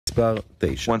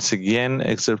Once again,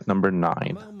 excerpt number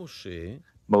 9.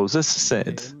 Moses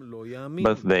said,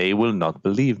 "But they will not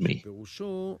believe me."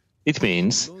 It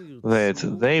means that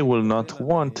they will not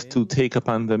want to take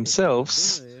upon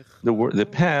themselves the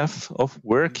path of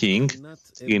working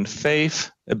in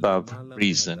faith above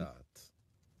reason.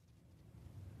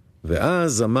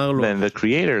 Then the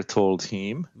Creator told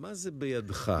him,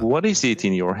 "What is it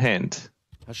in your hand?"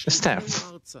 "A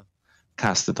staff."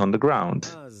 "Cast it on the ground."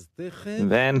 And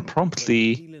then promptly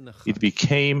it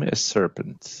became a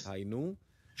serpent.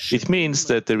 It means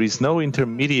that there is no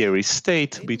intermediary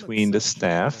state between the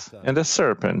staff and the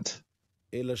serpent.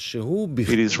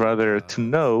 It is rather to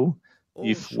know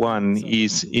if one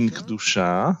is in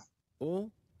Kedusha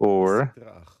or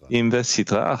in the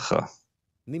Sitra Achra.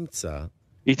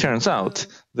 It turns out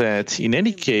that in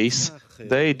any case,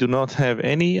 they do not have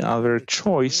any other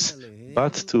choice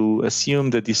but to assume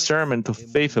the discernment of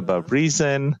faith above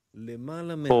reason,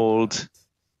 called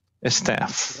a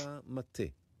staff.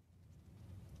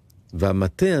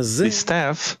 This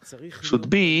staff should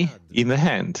be in the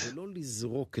hand.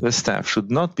 The staff should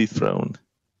not be thrown.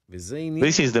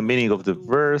 This is the meaning of the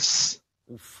verse,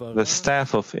 "The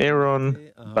staff of Aaron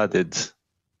budded."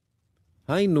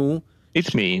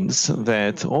 It means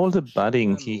that all the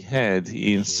budding he had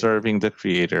in serving the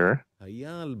Creator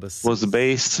was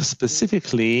based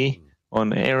specifically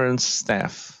on Aaron's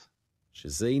staff.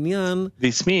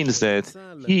 This means that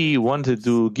he wanted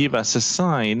to give us a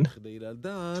sign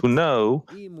to know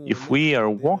if we are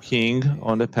walking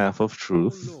on the path of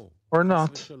truth or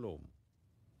not.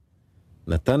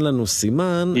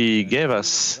 He gave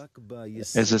us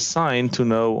as a sign to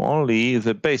know only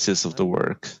the basis of the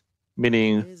work,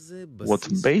 meaning what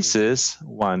basis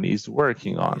one is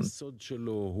working on.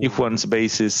 If one's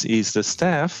basis is the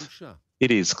staff, it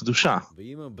is Kedusha.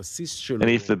 And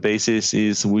if the basis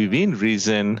is within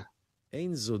reason,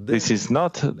 this is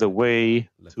not the way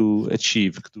to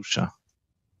achieve Kedusha.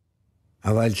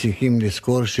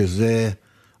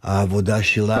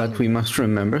 But we must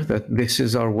remember that this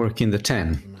is our work in the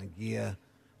 10,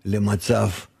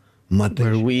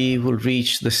 where we will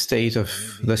reach the state of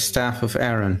the staff of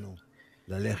Aaron,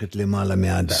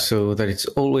 so that it's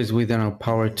always within our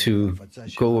power to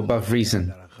go above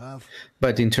reason.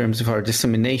 But in terms of our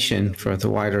dissemination for the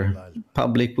wider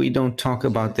public, we don't talk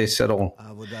about this at all.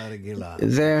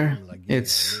 There,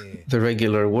 it's the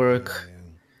regular work.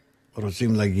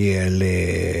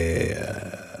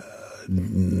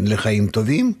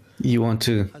 You want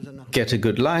to get a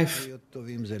good life.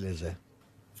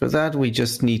 For that, we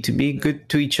just need to be good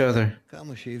to each other.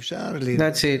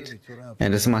 That's it.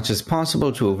 And as much as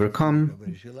possible to overcome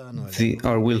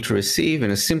our will to receive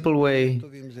in a simple way,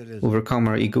 overcome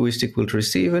our egoistic will to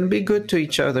receive and be good to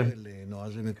each other.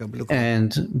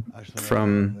 And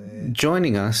from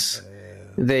joining us,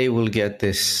 they will get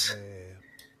this.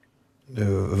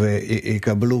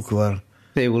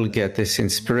 They will get this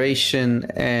inspiration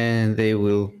and they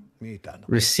will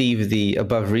receive the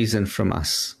above reason from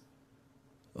us.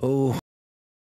 Oh.